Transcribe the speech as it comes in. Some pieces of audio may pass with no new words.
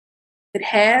It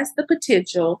has the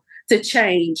potential to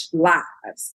change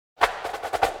lives.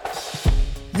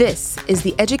 This is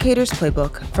the Educator's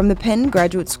Playbook from the Penn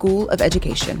Graduate School of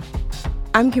Education.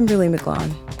 I'm Kimberly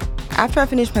McLaughlin. After I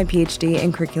finished my PhD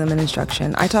in curriculum and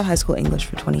instruction, I taught high school English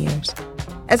for 20 years.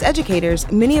 As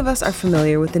educators, many of us are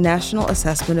familiar with the National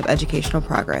Assessment of Educational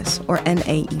Progress, or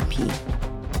NAEP.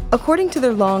 According to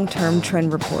their long-term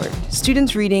trend report,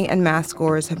 students' reading and math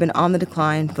scores have been on the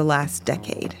decline for the last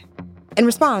decade. In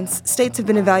response, states have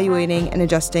been evaluating and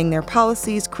adjusting their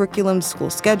policies, curriculum, school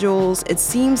schedules. It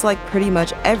seems like pretty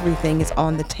much everything is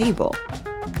on the table.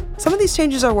 Some of these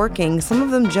changes are working, some of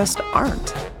them just aren't.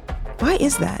 Why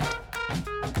is that?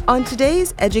 On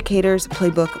today's Educator's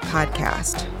Playbook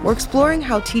podcast, we're exploring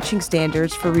how teaching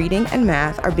standards for reading and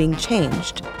math are being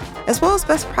changed, as well as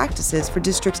best practices for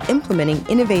districts implementing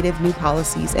innovative new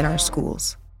policies in our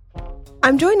schools.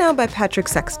 I'm joined now by Patrick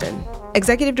Sexton,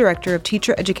 Executive Director of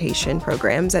Teacher Education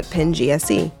Programs at Penn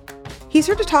GSE. He's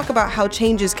here to talk about how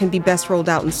changes can be best rolled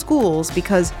out in schools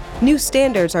because new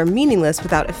standards are meaningless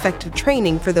without effective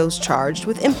training for those charged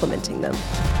with implementing them.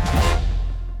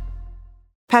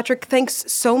 Patrick,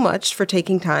 thanks so much for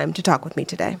taking time to talk with me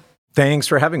today. Thanks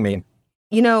for having me.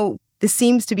 You know, this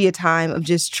seems to be a time of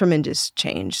just tremendous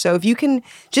change. So if you can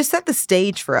just set the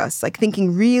stage for us, like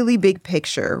thinking really big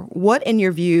picture, what in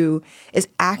your view is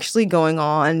actually going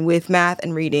on with math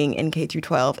and reading in K through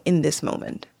 12 in this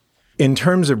moment? In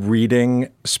terms of reading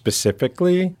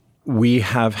specifically, we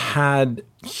have had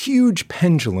huge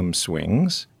pendulum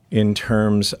swings in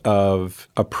terms of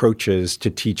approaches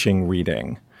to teaching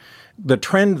reading. The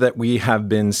trend that we have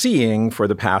been seeing for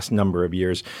the past number of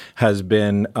years has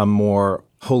been a more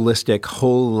holistic,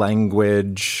 whole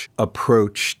language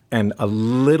approach and a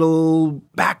little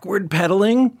backward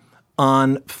pedaling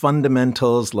on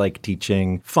fundamentals like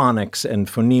teaching phonics and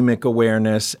phonemic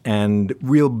awareness and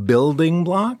real building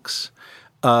blocks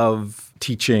of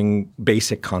teaching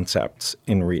basic concepts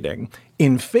in reading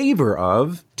in favor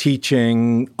of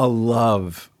teaching a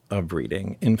love of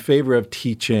reading, in favor of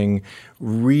teaching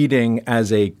reading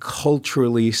as a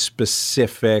culturally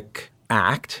specific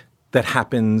act that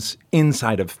happens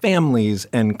inside of families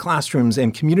and classrooms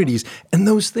and communities. And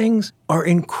those things are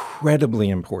incredibly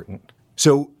important.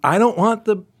 So I don't want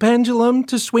the pendulum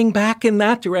to swing back in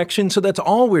that direction. So that's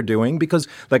all we're doing because,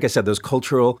 like I said, those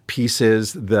cultural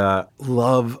pieces, the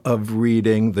love of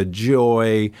reading, the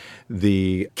joy,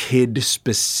 the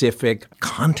kid-specific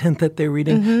content that they're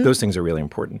reading, those things are really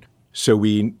important. So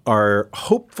we are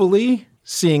hopefully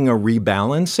seeing a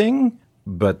rebalancing,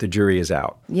 but the jury is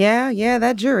out. Yeah,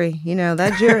 that jury,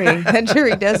 that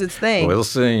jury does its thing. We'll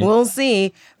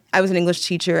see. I was an English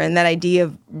teacher, and that idea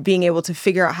of being able to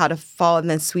figure out how to fall in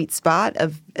the sweet spot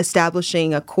of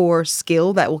establishing a core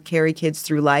skill that will carry kids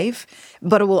through life,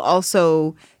 but it will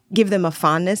also give them a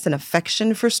fondness and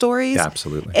affection for stories. Yeah,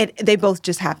 absolutely. They both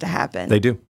just have to happen. They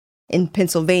do. In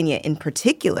Pennsylvania in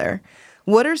particular,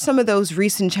 what are some of those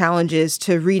recent challenges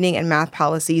to reading and math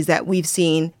policies that we've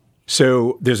seen?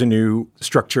 So there's a new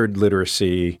structured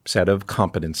literacy set of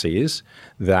competencies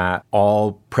that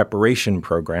all preparation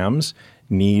programs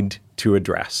need to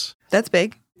address. That's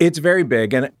big. It's very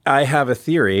big. And I have a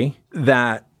theory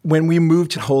that when we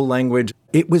moved to whole language,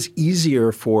 it was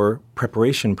easier for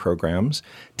preparation programs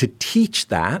to teach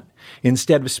that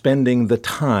instead of spending the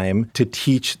time to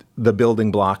teach the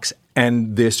building blocks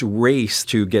and this race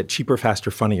to get cheaper,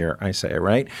 faster, funnier, I say,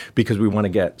 right? Because we want to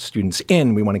get students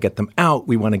in, we want to get them out,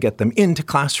 we want to get them into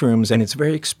classrooms, and it's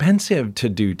very expensive to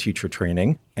do teacher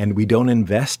training, and we don't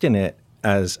invest in it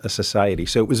as a society.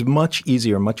 So it was much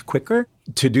easier, much quicker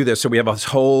to do this. So we have a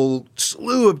whole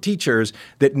slew of teachers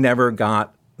that never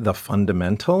got the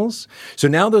fundamentals. So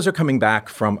now those are coming back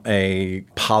from a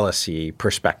policy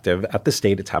perspective at the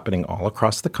state. It's happening all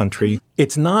across the country.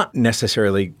 It's not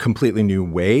necessarily a completely new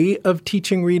way of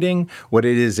teaching reading. What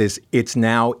it is it's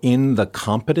now in the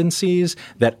competencies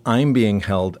that I'm being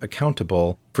held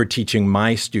accountable for teaching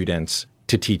my students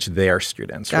to teach their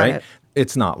students, Got right? it.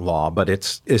 It's not law, but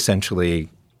it's essentially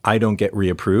I don't get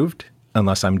reapproved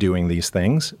unless I'm doing these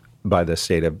things by the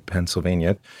state of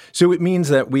Pennsylvania. So it means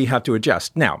that we have to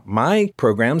adjust. Now, my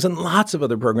programs and lots of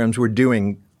other programs were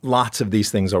doing lots of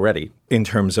these things already in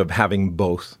terms of having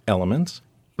both elements.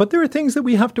 But there are things that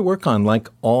we have to work on, like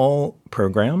all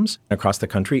programs across the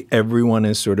country. Everyone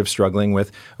is sort of struggling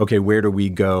with, okay, where do we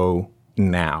go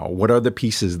now? What are the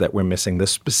pieces that we're missing? The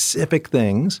specific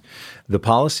things, the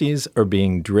policies are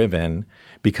being driven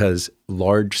because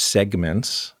large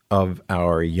segments of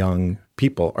our young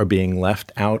people are being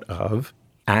left out of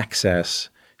access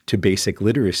to basic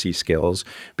literacy skills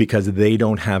because they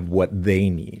don't have what they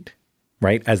need,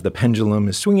 right? As the pendulum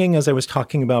is swinging, as I was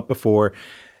talking about before,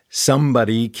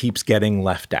 somebody keeps getting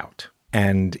left out.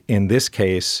 And in this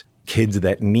case, kids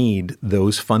that need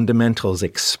those fundamentals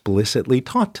explicitly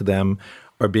taught to them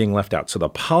are being left out. So the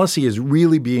policy is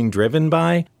really being driven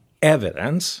by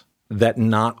evidence that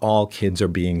not all kids are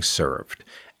being served.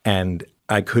 And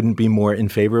I couldn't be more in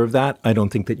favor of that. I don't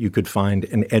think that you could find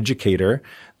an educator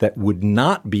that would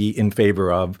not be in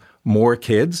favor of more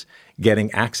kids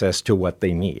getting access to what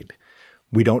they need.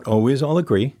 We don't always all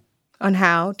agree. On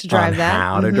how to drive that. On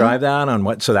how to drive that, on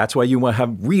what. So that's why you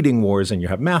have reading wars and you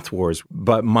have math wars.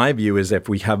 But my view is if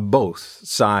we have both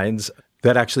sides,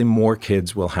 that actually more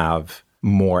kids will have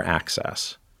more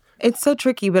access. It's so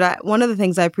tricky, but one of the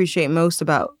things I appreciate most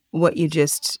about what you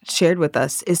just shared with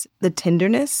us is the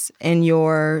tenderness in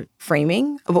your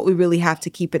framing of what we really have to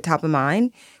keep at top of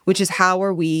mind, which is how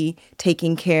are we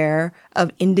taking care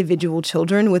of individual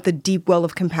children with a deep well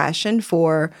of compassion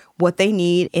for what they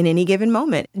need in any given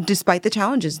moment, despite the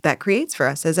challenges that creates for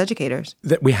us as educators.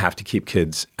 That we have to keep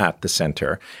kids at the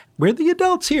center. We're the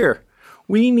adults here.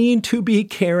 We need to be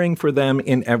caring for them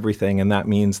in everything, and that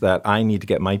means that I need to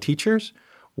get my teachers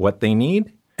what they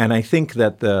need. And I think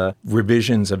that the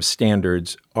revisions of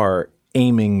standards are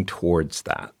aiming towards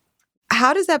that.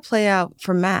 How does that play out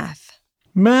for math?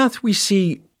 Math, we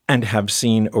see and have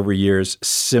seen over years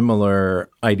similar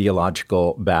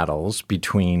ideological battles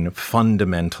between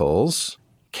fundamentals.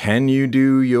 Can you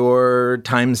do your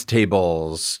times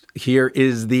tables? Here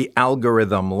is the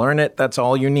algorithm. Learn it. That's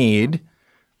all you need.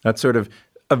 That's sort of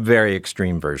a very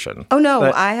extreme version. Oh, no.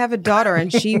 I have a daughter,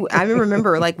 and I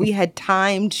remember, we had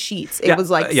timed sheets. It was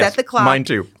like, set the clock. Mine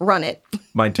too. Run it.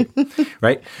 Mine too.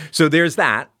 Right? So there's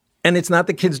that. And it's not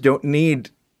that kids don't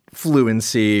need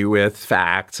fluency with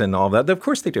facts and all that. Of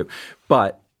course they do.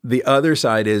 But the other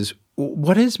side is,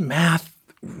 what is math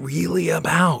really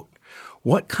about?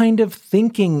 What kind of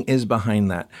thinking is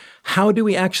behind that? How do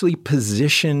we actually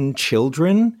position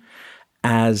children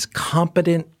as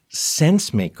competent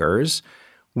sense makers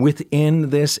within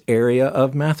this area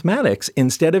of mathematics,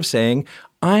 instead of saying,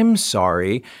 I'm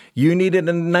sorry, you needed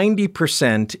a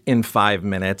 90% in 5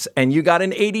 minutes and you got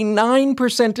an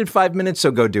 89% in 5 minutes,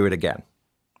 so go do it again,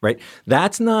 right?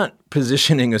 That's not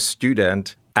positioning a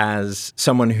student as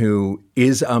someone who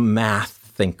is a math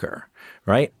thinker,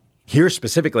 right? Here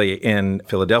specifically in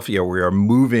Philadelphia, we are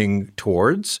moving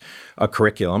towards a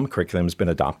curriculum's been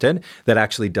adopted, that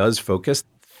actually does focus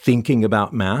thinking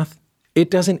about math. It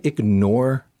doesn't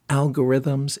ignore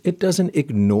algorithms. It doesn't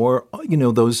ignore,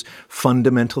 those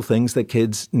fundamental things that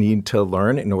kids need to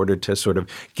learn in order to sort of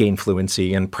gain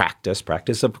fluency and practice.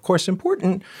 Practice, of course,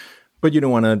 important, but you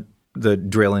don't want the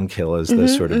drill and kill is the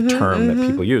sort of term that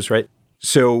people use, right?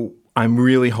 So I'm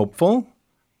really hopeful,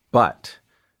 but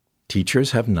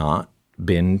teachers have not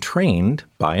been trained,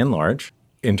 by and large,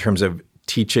 in terms of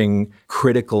teaching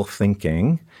critical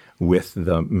thinking with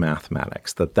the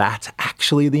mathematics, that's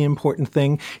actually the important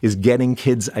thing, is getting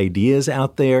kids' ideas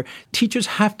out there. Teachers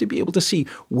have to be able to see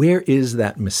where is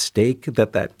that mistake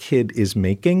that kid is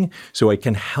making so I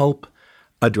can help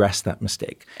address that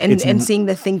mistake. And seeing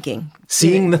the thinking.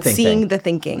 Seeing the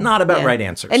thinking. Not about right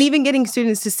answers. And even getting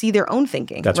students to see their own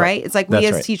thinking, That's right? It's like we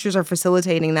as teachers are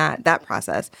facilitating that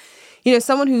process.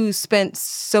 Someone who's spent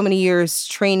so many years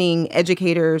training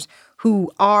educators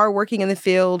who are working in the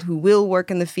field, who will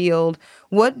work in the field,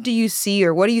 what do you see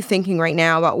or what are you thinking right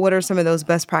now about what are some of those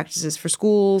best practices for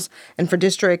schools and for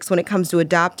districts when it comes to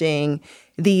adopting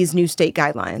these new state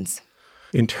guidelines?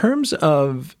 In terms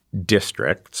of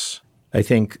districts, I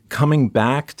think coming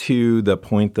back to the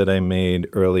point that I made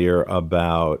earlier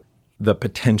about the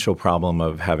potential problem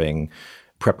of having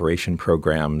preparation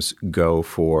programs go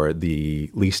for the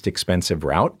least expensive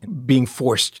route, being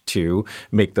forced to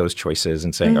make those choices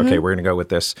and saying, okay, we're going to go with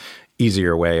this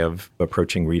easier way of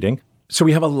approaching reading. So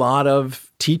we have a lot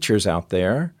of teachers out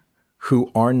there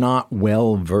who are not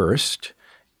well versed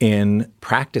in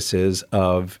practices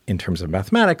in terms of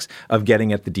mathematics, of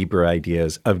getting at the deeper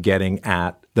ideas, of getting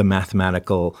at the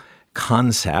mathematical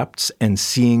concepts and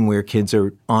seeing where kids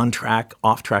are on track,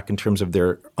 off track in terms of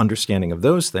their understanding of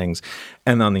those things.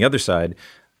 And on the other side,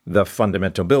 the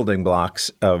fundamental building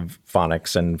blocks of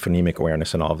phonics and phonemic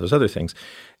awareness and all of those other things.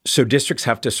 So districts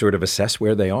have to sort of assess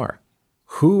where they are.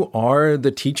 Who are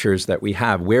the teachers that we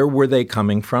have? Where were they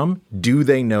coming from? Do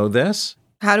they know this?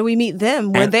 How do we meet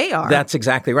them where they are? That's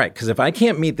exactly right. Because if I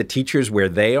can't meet the teachers where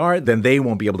they are, then they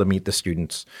won't be able to meet the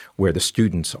students where the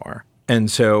students are. And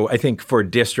so I think for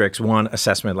districts, one,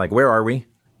 assessment, like where are we?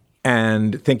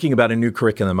 And thinking about a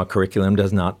curriculum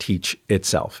does not teach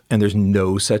itself. And there's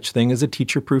no such thing as a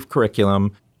teacher-proof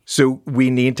curriculum. So we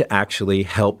need to actually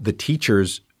help the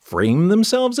teachers frame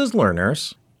themselves as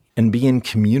learners and be in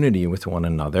community with one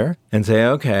another and say,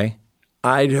 okay,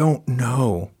 I don't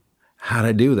know how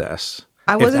to do this.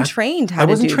 I wasn't trained how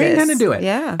to do it.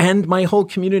 Yeah. And my whole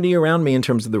community around me in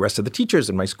terms of the rest of the teachers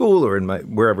in my school or in my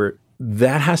wherever,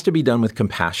 that has to be done with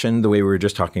compassion, the way we were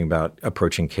just talking about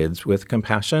approaching kids with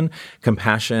compassion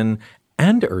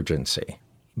and urgency,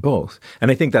 both.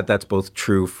 And I think that that's both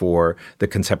true for the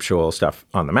conceptual stuff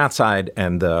on the math side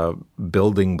and the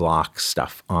building block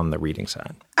stuff on the reading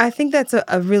side. I think that's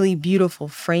a really beautiful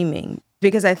framing,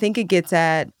 because I think it gets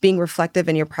at being reflective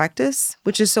in your practice,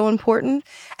 which is so important.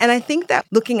 And I think that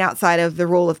looking outside of the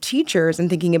role of teachers and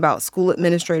thinking about school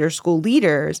administrators, school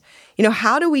leaders,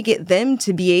 how do we get them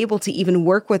to be able to even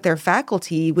work with their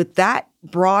faculty with that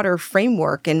broader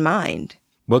framework in mind?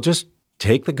 Well, just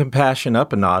take the compassion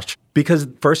up a notch, because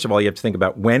first of all, you have to think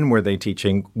about when were they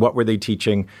teaching, what were they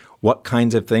teaching, what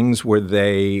kinds of things were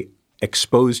they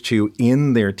exposed to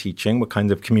in their teaching, what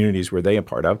kinds of communities were they a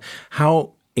part of,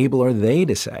 how able are they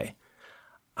to say,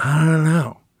 I don't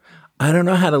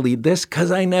know how to lead this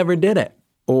because I never did it.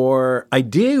 Or I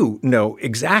do know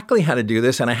exactly how to do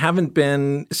this and I haven't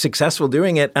been successful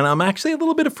doing it. And I'm actually a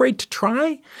little bit afraid to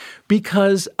try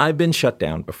because I've been shut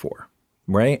down before,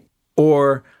 right?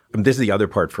 Or this is the other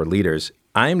part for leaders.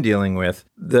 I'm dealing with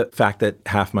the fact that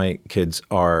half my kids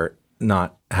are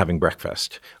not having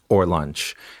breakfast or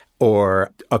lunch,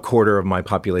 or a quarter of my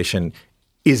population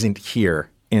isn't here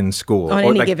in school. On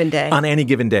any given day. On any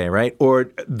given day, right?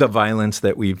 Or the violence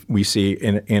that we see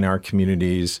in our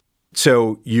communities.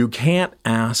 So you can't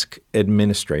ask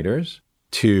administrators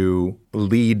to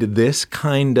lead this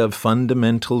kind of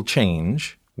fundamental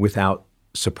change without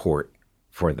support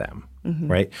for them,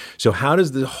 right? So how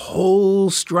does the whole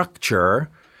structure,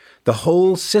 the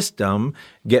whole system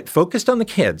get focused on the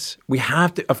kids? We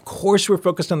have to, of course, we're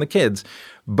focused on the kids,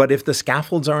 but if the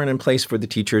scaffolds aren't in place for the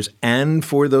teachers and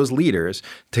for those leaders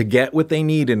to get what they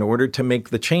need in order to make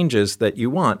the changes that you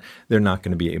want, they're not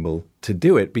going to be able to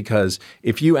do it. Because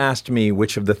if you asked me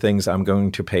which of the things I'm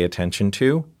going to pay attention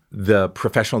to, the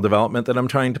professional development that I'm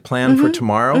trying to plan for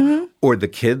tomorrow, or the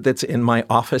kid that's in my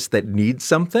office that needs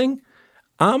something,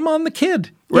 I'm on the kid,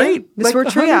 right? Yeah, it's for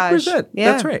triage. 100%.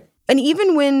 Yeah. That's right. And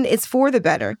even when it's for the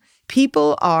better,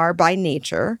 people are by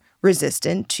nature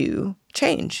resistant to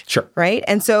change. Sure. Right?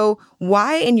 And so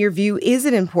why, in your view, is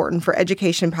it important for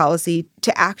education policy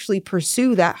to actually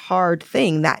pursue that hard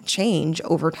thing, that change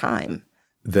over time?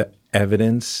 The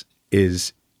evidence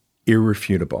is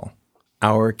irrefutable.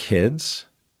 Our kids,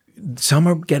 some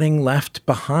are getting left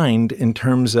behind in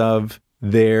terms of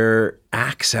their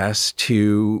access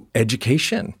to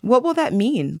education. What will that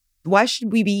mean? Why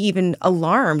should we be even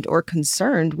alarmed or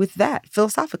concerned with that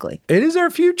philosophically? It is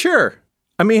our future.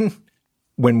 I mean,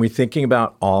 when we're thinking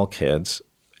about all kids,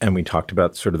 and we talked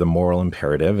about sort of the moral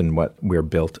imperative and what we're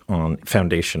built on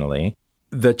foundationally,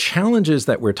 the challenges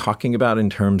that we're talking about in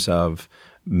terms of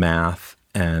math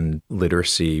and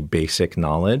literacy, basic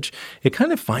knowledge, it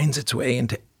kind of finds its way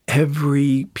into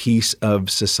every piece of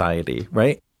society,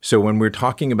 right? So when we're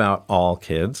talking about all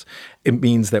kids, it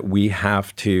means that we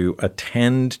have to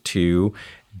attend to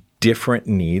different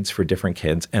needs for different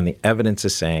kids. And the evidence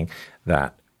is saying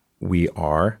that we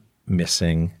are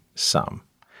missing some.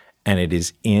 And it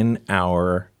is in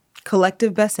our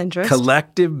collective best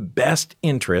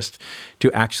interest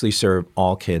to actually serve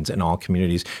all kids and all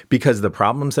communities. Because the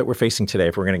problems that we're facing today,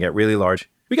 if we're going to get really large,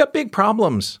 we got big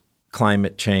problems.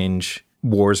 Climate change,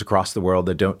 wars across the world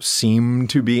that don't seem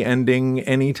to be ending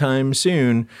anytime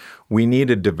soon. We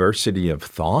need a diversity of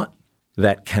thought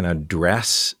that can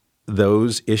address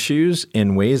those issues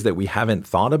in ways that we haven't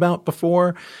thought about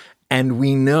before. And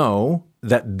we know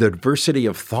that the diversity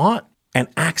of thought and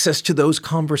access to those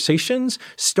conversations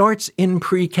starts in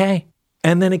pre-K.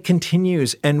 And then it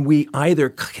continues. And we either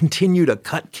continue to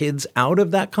cut kids out of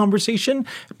that conversation,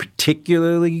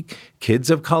 particularly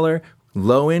kids of color,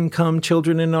 low-income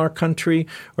children in our country,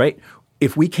 right?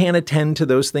 If we can't attend to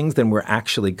those things, then we're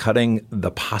actually cutting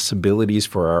the possibilities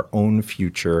for our own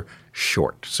future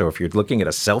short. So if you're looking at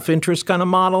a self-interest kind of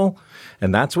model,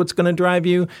 and that's what's going to drive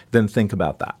you, then think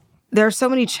about that. There are so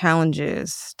many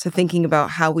challenges to thinking about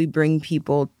how we bring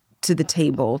people to the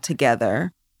table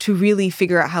together to really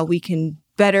figure out how we can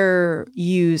better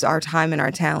use our time and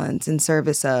our talents in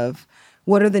service of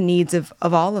what are the needs of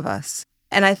all of us.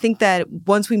 And I think that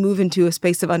once we move into a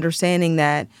space of understanding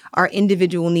that our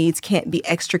individual needs can't be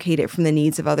extricated from the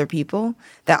needs of other people,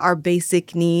 that our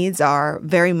basic needs are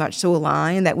very much so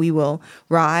aligned, that we will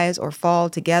rise or fall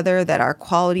together, that our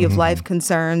quality of life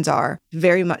concerns are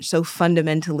very much so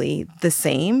fundamentally the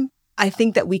same, I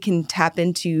think that we can tap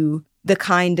into the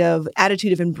kind of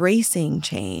attitude of embracing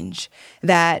change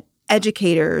that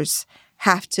educators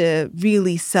have to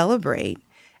really celebrate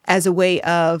as a way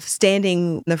of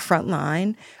standing in the front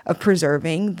line of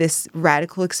preserving this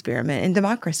radical experiment in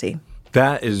democracy.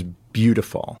 That is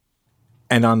beautiful.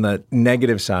 And on the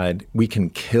negative side, we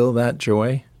can kill that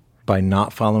joy by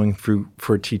not following through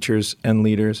for teachers and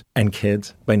leaders and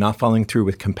kids, by not following through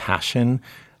with compassion,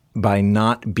 by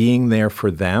not being there for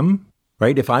them,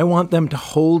 right? If I want them to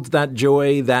hold that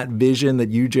joy, that vision that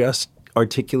you just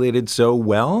articulated so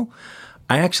well,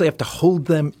 I actually have to hold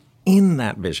them in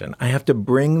that vision. I have to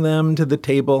bring them to the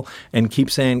table and keep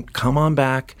saying, come on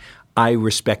back. I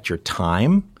respect your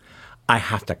time. I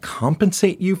have to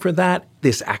compensate you for that.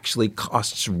 This actually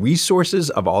costs resources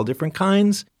of all different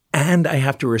kinds. And I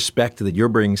have to respect that you're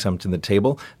bringing something to the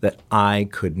table that I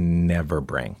could never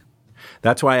bring.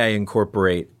 That's why I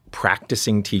incorporate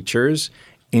practicing teachers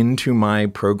into my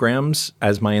programs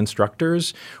as my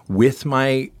instructors, with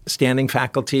my standing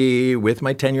faculty, with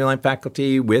my tenure-line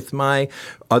faculty, with my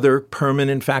other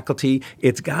permanent faculty.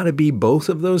 It's got to be both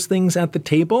of those things at the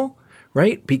table,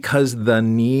 right? Because the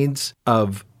needs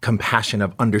of compassion,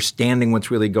 of understanding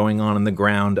what's really going on the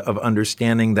ground, of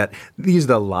understanding that these are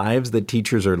the lives that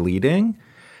teachers are leading,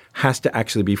 has to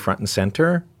actually be front and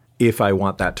center if I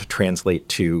want that to translate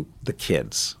to the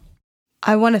kids.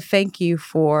 I want to thank you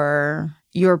for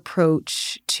your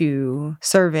approach to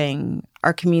serving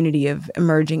our community of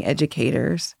emerging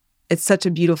educators. It's such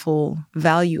a beautiful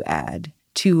value add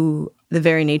to the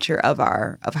very nature of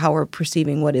how we're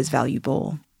perceiving what is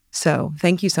valuable. So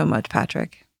thank you so much,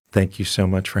 Patrick. Thank you so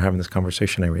much for having this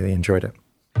conversation. I really enjoyed it.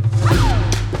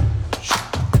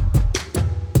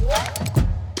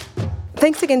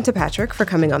 Thanks again to Patrick for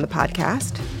coming on the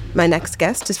podcast. My next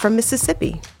guest is from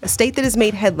Mississippi, a state that has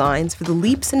made headlines for the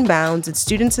leaps and bounds its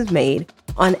students have made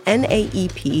on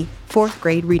NAEP fourth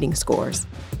grade reading scores,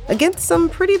 against some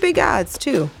pretty big odds,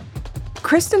 too.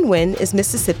 Kristen Wynn is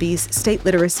Mississippi's State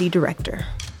Literacy Director.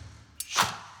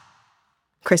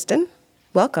 Kristen,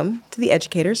 welcome to the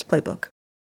Educator's Playbook.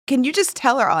 Can you just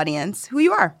tell our audience who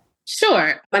you are?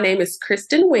 Sure. My name is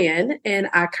Kristen Wynn, and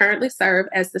I currently serve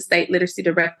as the State Literacy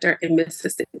Director in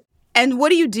Mississippi. And what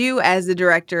do you do as the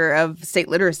Director of State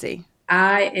Literacy?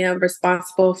 I am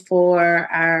responsible for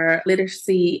our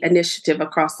literacy initiative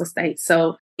across the state.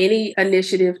 So any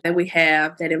initiative that we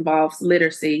have that involves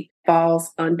literacy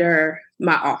falls under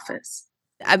my office.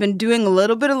 I've been doing a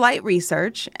little bit of light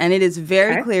research, and it is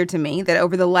very clear to me that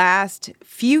over the last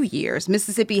few years,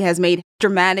 Mississippi has made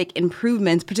dramatic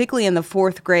improvements, particularly in the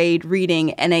fourth grade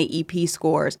reading NAEP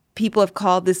scores. People have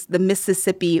called this the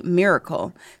Mississippi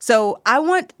miracle. So I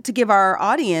want to give our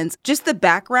audience just the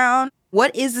background.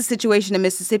 What is the situation in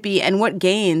Mississippi, and what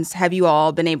gains have you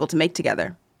all been able to make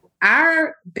together?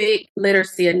 Our big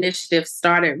literacy initiative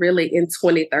started really in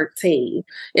 2013.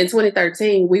 In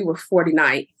 2013, we were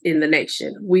 49th in the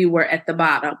nation. We were at the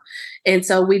bottom. And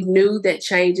so we knew that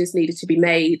changes needed to be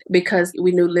made because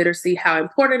we knew literacy, how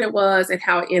important it was and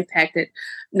how it impacted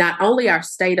not only our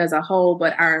state as a whole,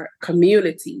 but our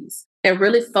communities. And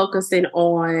really focusing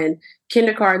on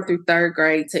kindergarten through third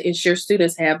grade to ensure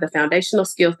students have the foundational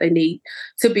skills they need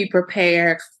to be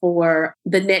prepared for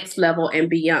the next level and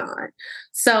beyond.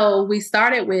 So we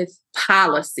started with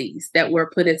policies that were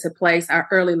put into place, our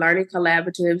early learning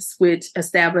collaboratives, which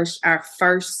established our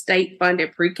first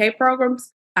state-funded pre-K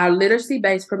programs. Our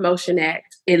Literacy-Based Promotion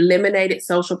Act eliminated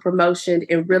social promotion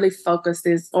and really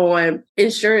focuses on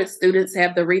ensuring students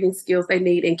have the reading skills they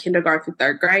need in kindergarten through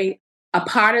third grade. A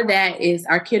part of that is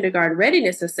our kindergarten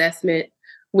readiness assessment,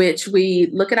 which we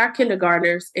look at our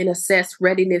kindergartners and assess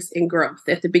readiness and growth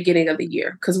at the beginning of the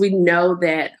year, because we know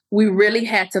that we really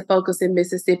had to focus in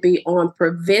Mississippi on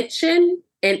prevention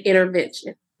and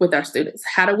intervention with our students.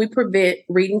 How do we prevent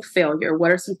reading failure?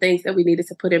 What are some things that we needed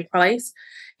to put in place?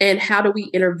 And how do we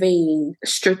intervene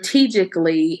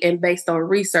strategically and based on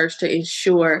research to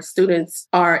ensure students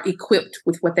are equipped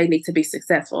with what they need to be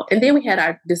successful? And then we had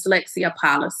our dyslexia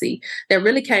policy that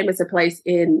really came into place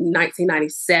in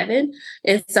 1997.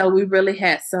 And so we really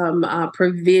had some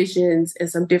provisions and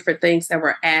some different things that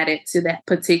were added to that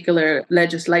particular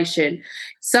legislation.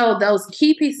 So those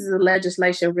key pieces of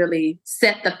legislation really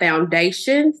set the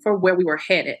foundation for where we were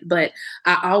headed. But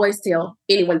I always tell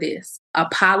anyone this: a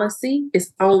policy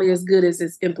is only as good as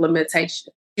its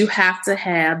implementation. You have to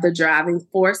have the driving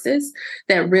forces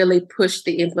that really push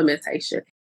the implementation.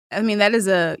 I mean, that is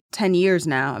 10 years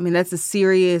now. I mean, that's a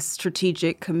serious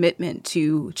strategic commitment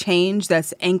to change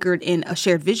that's anchored in a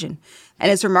shared vision.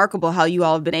 And it's remarkable how you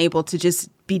all have been able to just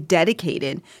be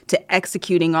dedicated to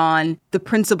executing on the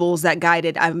principles that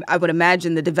guided, I would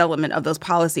imagine, the development of those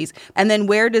policies. And then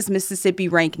where does Mississippi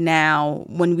rank now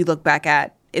when we look back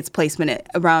at its placement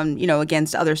around,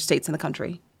 against other states in the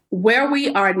country? Where we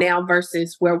are now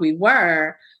versus where we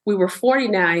were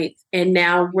 49th and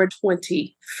now we're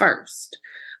 21st.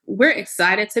 We're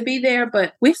excited to be there,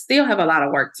 but we still have a lot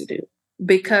of work to do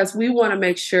because we want to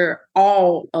make sure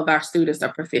all of our students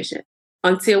are proficient.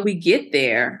 Until we get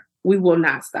there, we will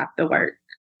not stop the work.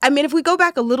 I mean, if we go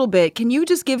back a little bit, can you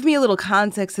just give me a little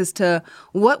context as to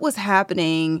what was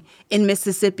happening in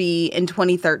Mississippi in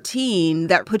 2013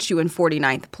 that puts you in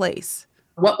 49th place?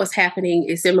 What was happening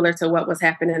is similar to what was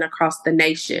happening across the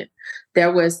nation.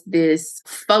 There was this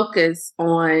focus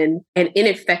on an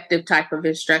ineffective type of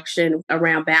instruction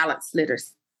around balanced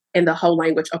literacy and the whole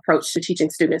language approach to teaching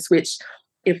students, which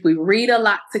if we read a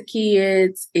lot to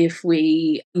kids, if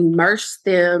we immerse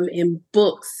them in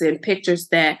books and pictures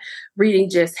that reading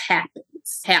just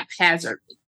happens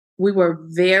haphazardly. We were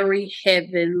very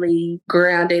heavily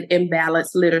grounded in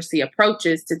balanced literacy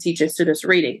approaches to teaching students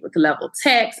reading with level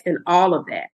text and all of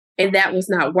that. And that was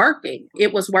not working.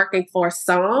 It was working for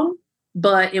some,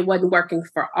 but it wasn't working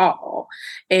for all.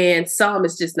 And some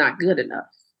is just not good enough.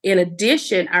 In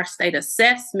addition, our state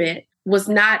assessment was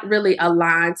not really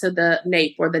aligned to the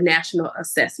NAEP or the national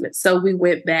assessment. So we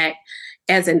went back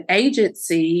as an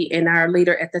agency, and our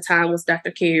leader at the time was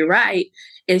Dr. Carrie Wright,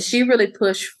 and she really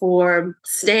pushed for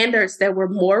standards that were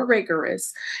more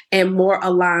rigorous and more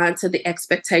aligned to the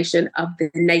expectation of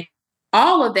the NAEP.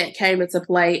 All of that came into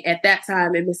play at that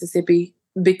time in Mississippi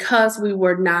because we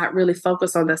were not really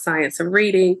focused on the science of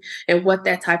reading and what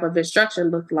that type of instruction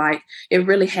looked like. It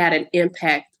really had an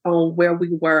impact on where we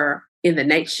were in the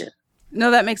nation. No,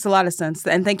 that makes a lot of sense.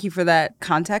 And thank you for that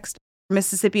context.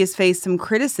 Mississippi has faced some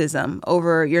criticism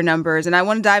over your numbers. And I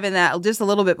want to dive in that just a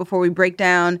little bit before we break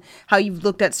down how you've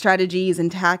looked at strategies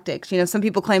and tactics. You know, some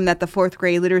people claim that the fourth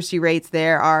grade literacy rates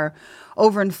there are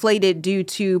overinflated due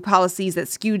to policies that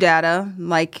skew data,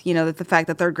 like, you know, that the fact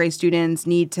that third grade students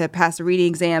need to pass a reading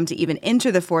exam to even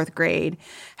enter the fourth grade.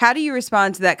 How do you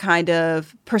respond to that kind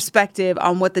of perspective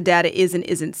on what the data is and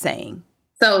isn't saying?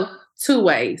 So 2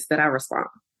 ways that I respond.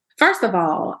 First of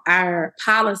all, our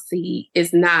policy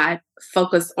is not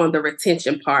focused on the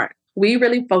retention part. We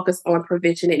really focus on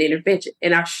prevention and intervention,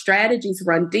 and our strategies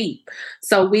run deep.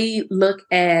 So we look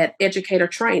at educator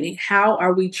training. How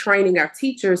are we training our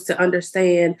teachers to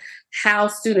understand how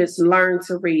students learn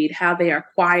to read, how they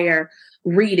acquire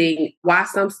reading, why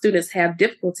some students have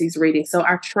difficulties reading? So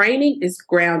our training is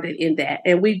grounded in that.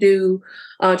 And we do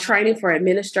training for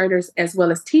administrators as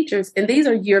well as teachers. And these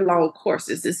are year-long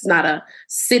courses. It's not a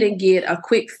sit and get a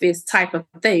quick fix type of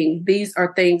thing. These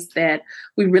are things that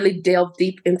we really delve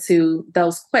deep into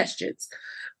those questions.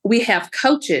 We have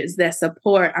coaches that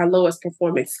support our lowest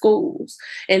performing schools,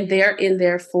 and they're in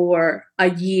there for a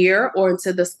year or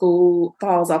until the school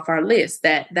falls off our list.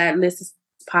 That list is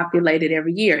populated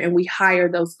every year, and we hire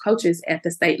those coaches at the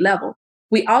state level.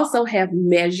 We also have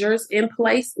measures in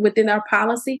place within our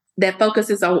policy that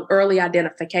focuses on early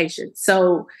identification.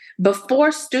 So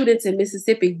before students in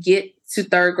Mississippi get to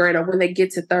third grade, or when they get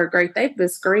to third grade, they've been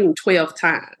screened 12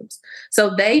 times.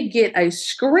 So they get a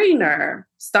screener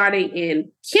starting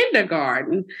in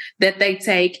kindergarten that they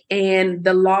take. And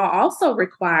the law also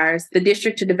requires the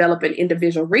district to develop an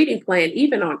individual reading plan,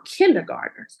 even on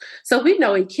kindergartners. So we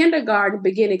know in kindergarten,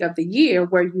 beginning of the year,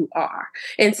 where you are.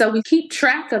 And so we keep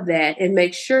track of that and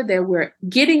make sure that we're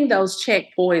getting those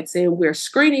checkpoints and we're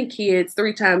screening kids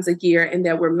 3 times a year, and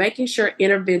that we're making sure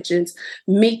interventions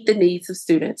meet the needs of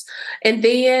students. And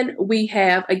then we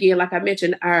have, again, like I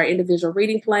mentioned, our individual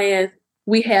reading plans.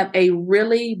 We have a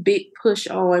really big push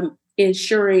on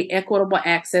ensuring equitable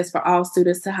access for all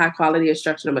students to high quality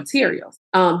instructional materials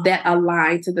that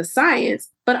align to the science.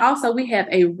 But also we have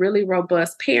a really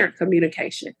robust parent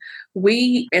communication.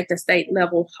 We at the state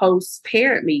level host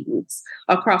parent meetings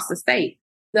across the state.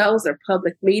 Those are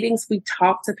public meetings. We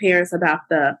talk to parents about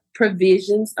the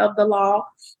provisions of the law,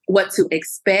 what to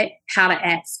expect, how to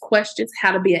ask questions,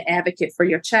 how to be an advocate for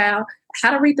your child,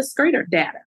 how to read the screener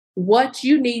data, what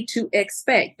you need to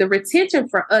expect. The retention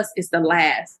for us is the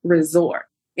last resort.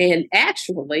 And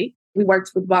actually, we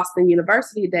worked with Boston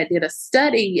University that did a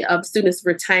study of students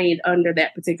retained under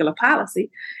that particular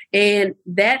policy. And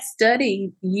that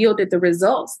study yielded the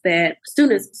results that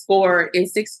students scored in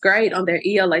 6th grade on their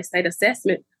ELA state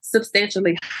assessment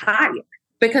substantially higher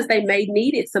because they may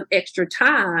needed some extra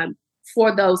time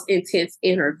for those intense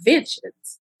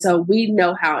interventions. So we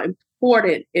know how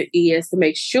important it is to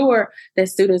make sure that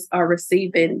students are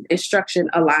receiving instruction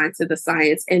aligned to the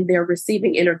science and they're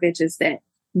receiving interventions that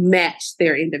match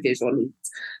their individual needs.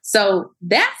 So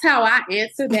that's how I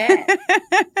answer that.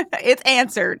 It's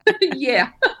answered.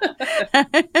 Yeah.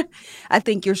 I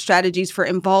think your strategies for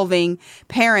involving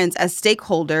parents as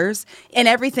stakeholders and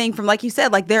everything from, like you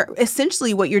said, like they're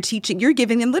essentially what you're teaching, you're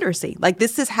giving them literacy. Like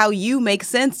this is how you make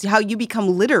sense, how you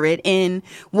become literate in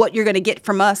what you're going to get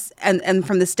from us and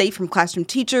from the state, from classroom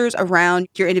teachers around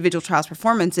your individual child's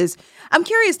performances. I'm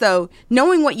curious though,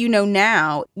 knowing what you know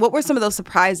now, what were some of those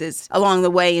surprises along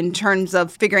the way in terms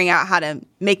of figuring out how to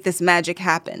make this magic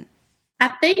happen? I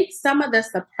think some of the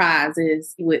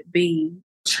surprises would be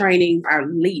training our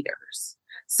leaders.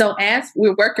 So as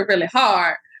we're working really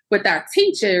hard with our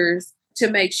teachers to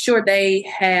make sure they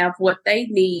have what they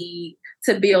need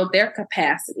to build their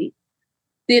capacity,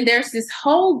 then there's this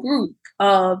whole group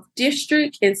of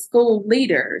district and school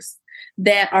leaders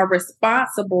that are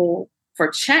responsible for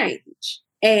change.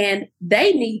 And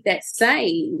they need that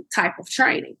same type of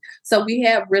training. So we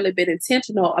have really been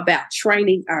intentional about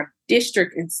training our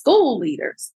district and school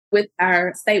leaders. With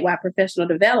our statewide professional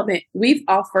development, we've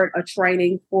offered a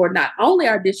training for not only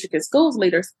our district and schools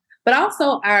leaders, but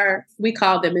also we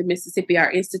call them in Mississippi, our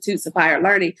institutes of higher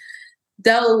learning,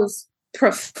 those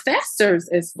professors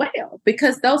as well,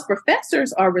 because those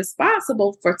professors are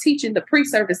responsible for teaching the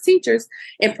pre-service teachers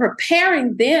and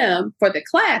preparing them for the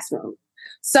classroom.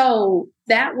 So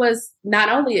that was not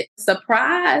only a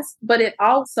surprise, but it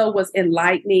also was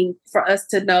enlightening for us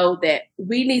to know that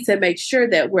we need to make sure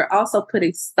that we're also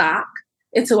putting stock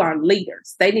into our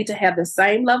leaders. They need to have the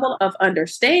same level of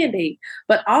understanding,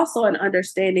 but also an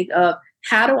understanding of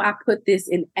how do I put this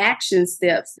in action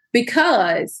steps,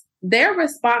 because they're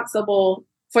responsible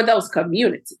for those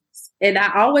communities. And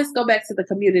I always go back to the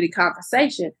community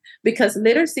conversation, because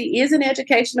literacy is an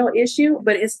educational issue,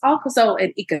 but it's also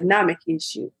an economic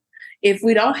issue. If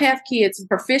we don't have kids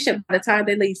proficient by the time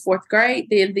they leave fourth grade,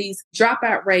 then these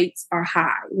dropout rates are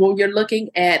high. When you're looking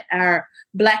at our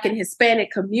Black and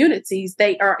Hispanic communities,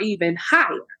 they are even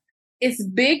higher. It's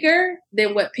bigger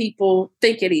than what people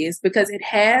think it is, because it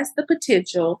has the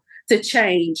potential to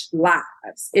change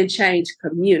lives and change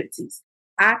communities.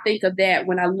 I think of that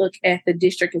when I look at the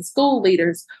district and school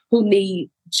leaders who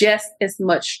need just as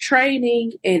much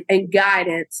training and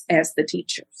guidance as the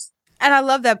teachers. And I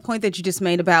love that point that you just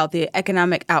made about the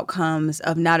economic outcomes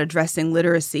of not addressing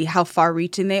literacy, how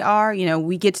far-reaching they are. You know,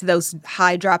 we get to those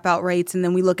high dropout rates, and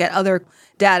then we look at other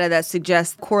data that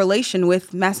suggests correlation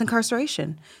with mass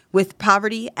incarceration, with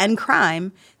poverty and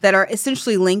crime that are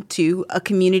essentially linked to a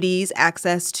community's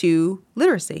access to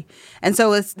literacy. And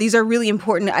so these are really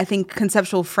important, I think,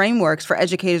 conceptual frameworks for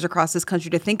educators across this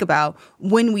country to think about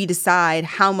when we decide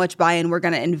how much buy-in we're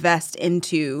going to invest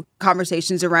into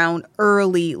conversations around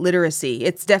early literacy.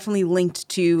 It's definitely linked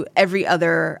to every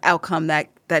other outcome that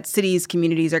cities,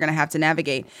 communities are going to have to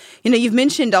navigate. You know, you've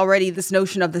mentioned already this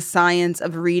notion of the science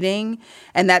of reading,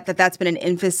 and that's been an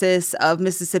emphasis of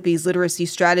Mississippi's literacy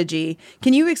strategy.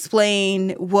 Can you explain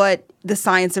what the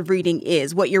science of reading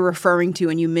is, what you're referring to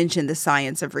when you mentioned the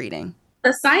science of reading?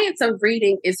 The science of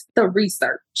reading is the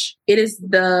research. It is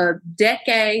the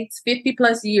decades, 50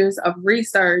 plus years of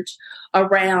research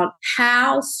around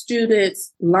how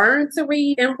students learn to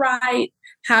read and write.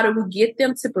 How do we get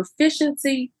them to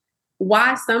proficiency?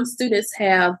 Why some students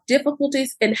have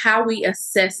difficulties, and how we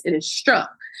assess and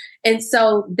instruct. And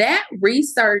so that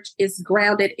research is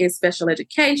grounded in special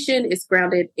education. It's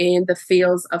grounded in the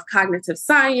fields of cognitive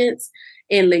science,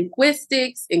 in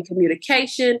linguistics, in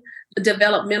communication,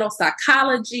 developmental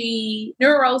psychology,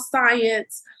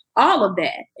 neuroscience, all of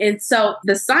that. And so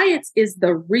the science is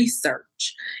the research.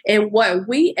 And what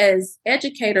we as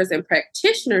educators and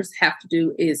practitioners have to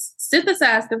do is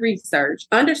synthesize the research,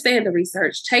 understand the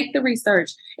research, take the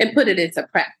research, and put it into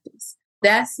practice.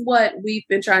 That's what we've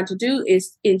been trying to do,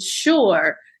 is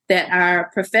ensure that our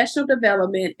professional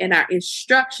development and our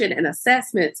instruction and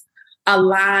assessments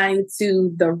align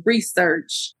to the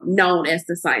research known as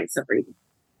the science of reading.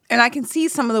 And I can see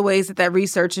some of the ways that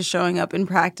research is showing up in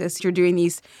practice. You're doing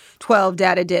these 12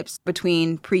 data dips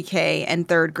between pre-K and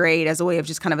third grade as a way of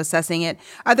just kind of assessing it.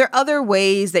 Are there other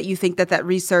ways that you think that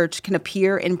research can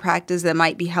appear in practice that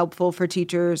might be helpful for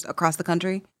teachers across the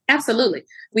country? Absolutely.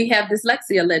 We have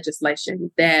dyslexia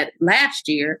legislation that last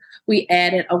year we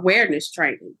added awareness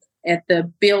training at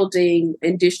the building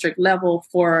and district level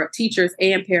for teachers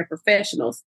and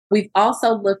paraprofessionals. We've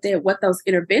also looked at what those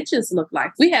interventions look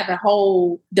like. We have a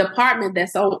whole department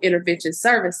that's on intervention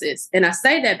services. And I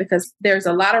say that because there's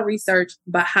a lot of research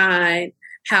behind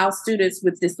how students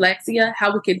with dyslexia,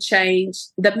 how we can change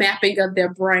the mapping of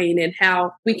their brain and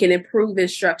how we can improve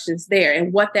instructions there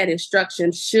and what that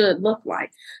instruction should look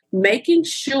like. Making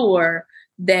sure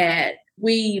that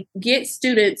we get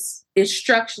students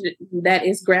instruction that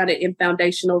is grounded in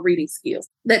foundational reading skills,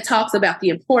 that talks about the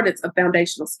importance of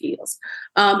foundational skills.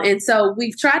 And so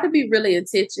we've tried to be really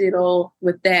intentional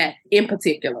with that in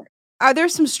particular. Are there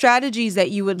some strategies that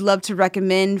you would love to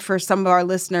recommend for some of our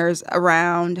listeners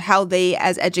around how they,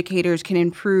 as educators, can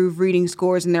improve reading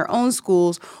scores in their own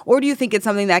schools? Or do you think it's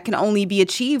something that can only be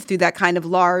achieved through that kind of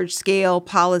large-scale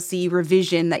policy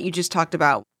revision that you just talked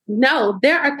about? No,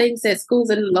 there are things that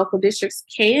schools and local districts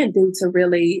can do to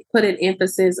really put an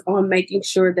emphasis on making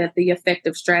sure that the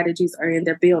effective strategies are in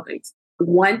their buildings.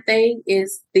 One thing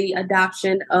is the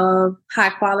adoption of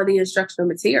high-quality instructional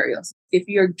materials. If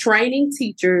you're training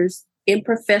teachers in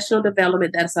professional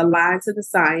development that's aligned to the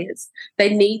science,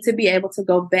 they need to be able to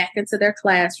go back into their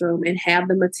classroom and have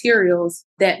the materials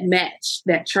that match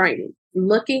that training.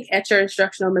 Looking at your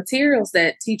instructional materials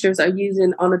that teachers are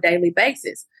using on a daily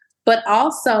basis, but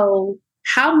also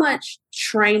how much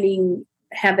training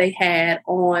have they had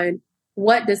on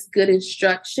what does good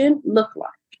instruction look like?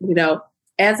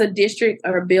 As a district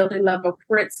or a building level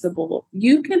principal,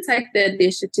 you can take the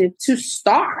initiative to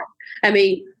start.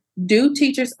 Do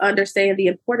teachers understand the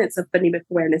importance of phonemic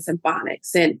awareness and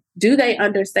phonics? And do they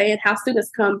understand how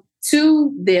students come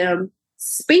to them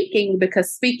speaking because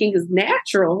speaking is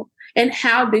natural? And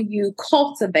how do you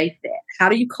cultivate that? How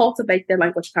do you cultivate their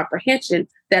language comprehension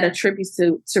that attributes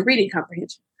to reading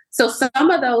comprehension? So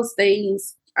some of those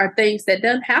things are things that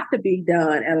don't have to be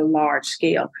done at a large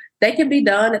scale. They can be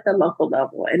done at the local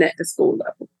level and at the school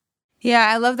level. Yeah,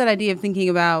 I love that idea of thinking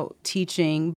about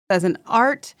teaching as an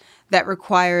art that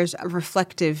requires a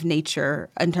reflective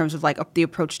nature in terms of the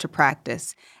approach to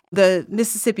practice. The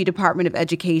Mississippi Department of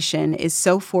Education is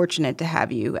so fortunate to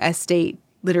have you as state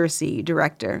literacy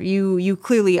director. You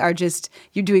clearly are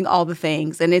you're doing all the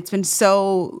things. And it's been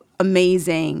so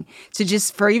amazing to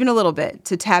just, for even a little bit,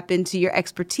 to tap into your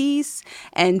expertise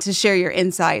and to share your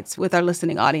insights with our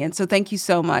listening audience. So thank you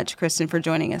so much, Kristen, for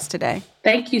joining us today.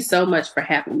 Thank you so much for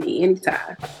having me.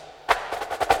 Anytime.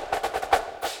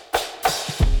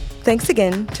 Thanks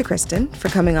again to Kristen for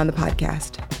coming on the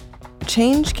podcast.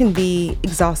 Change can be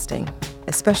exhausting,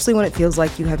 especially when it feels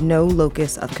like you have no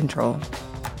locus of control.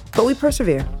 But we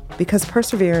persevere because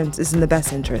perseverance is in the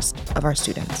best interest of our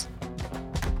students.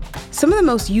 Some of the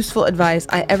most useful advice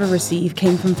I ever received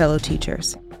came from fellow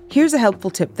teachers. Here's a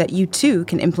helpful tip that you too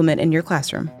can implement in your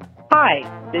classroom. Hi,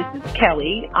 this is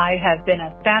Kelly. I have been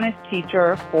a Spanish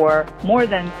teacher for more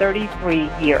than 33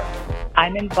 years.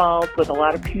 I'm involved with a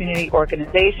lot of community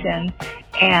organizations,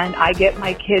 and I get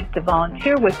my kids to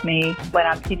volunteer with me when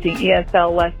I'm teaching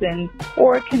ESL lessons,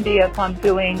 or it can be if I'm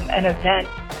doing an event.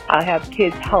 I have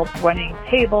kids help running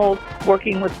tables,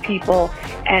 working with people,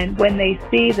 and when they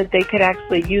see that they could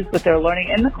actually use what they're learning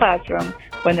in the classroom,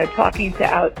 when they're talking to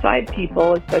outside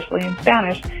people, especially in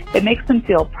Spanish, it makes them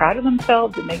feel proud of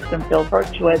themselves, it makes them feel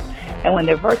virtuous, and when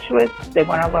they're virtuous, they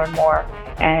want to learn more.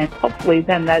 And hopefully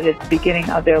then that is the beginning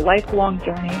of their lifelong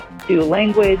journey to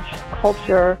language,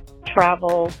 culture,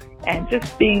 travel, and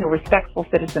just being a respectful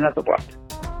citizen of the world.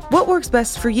 What works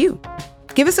best for you?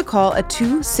 Give us a call at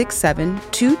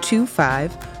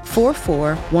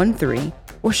 267-225-4413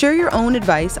 or share your own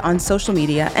advice on social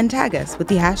media and tag us with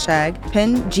the hashtag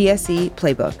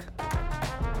PennGSEPlaybook.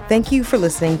 Thank you for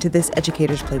listening to this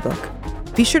Educator's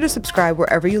Playbook. Be sure to subscribe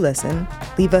wherever you listen,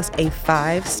 leave us a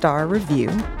 5-star review,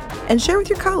 and share with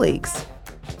your colleagues.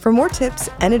 For more tips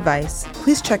and advice,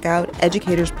 please check out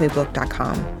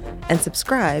educatorsplaybook.com and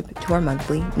subscribe to our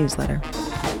monthly newsletter.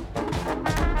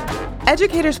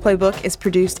 Educator's Playbook is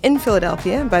produced in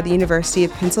Philadelphia by the University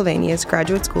of Pennsylvania's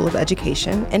Graduate School of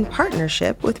Education in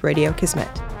partnership with Radio Kismet.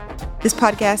 This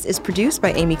podcast is produced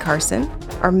by Amy Carson.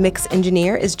 Our mix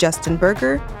engineer is Justin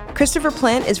Berger. Christopher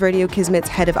Plant is Radio Kismet's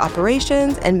head of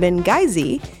operations, and Ben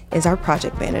Geisey is our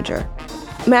project manager.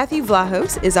 Matthew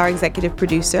Vlahos is our executive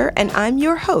producer, and I'm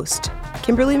your host,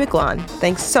 Kimberly McLawn.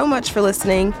 Thanks so much for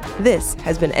listening. This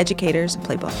has been Educator's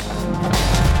Playbook.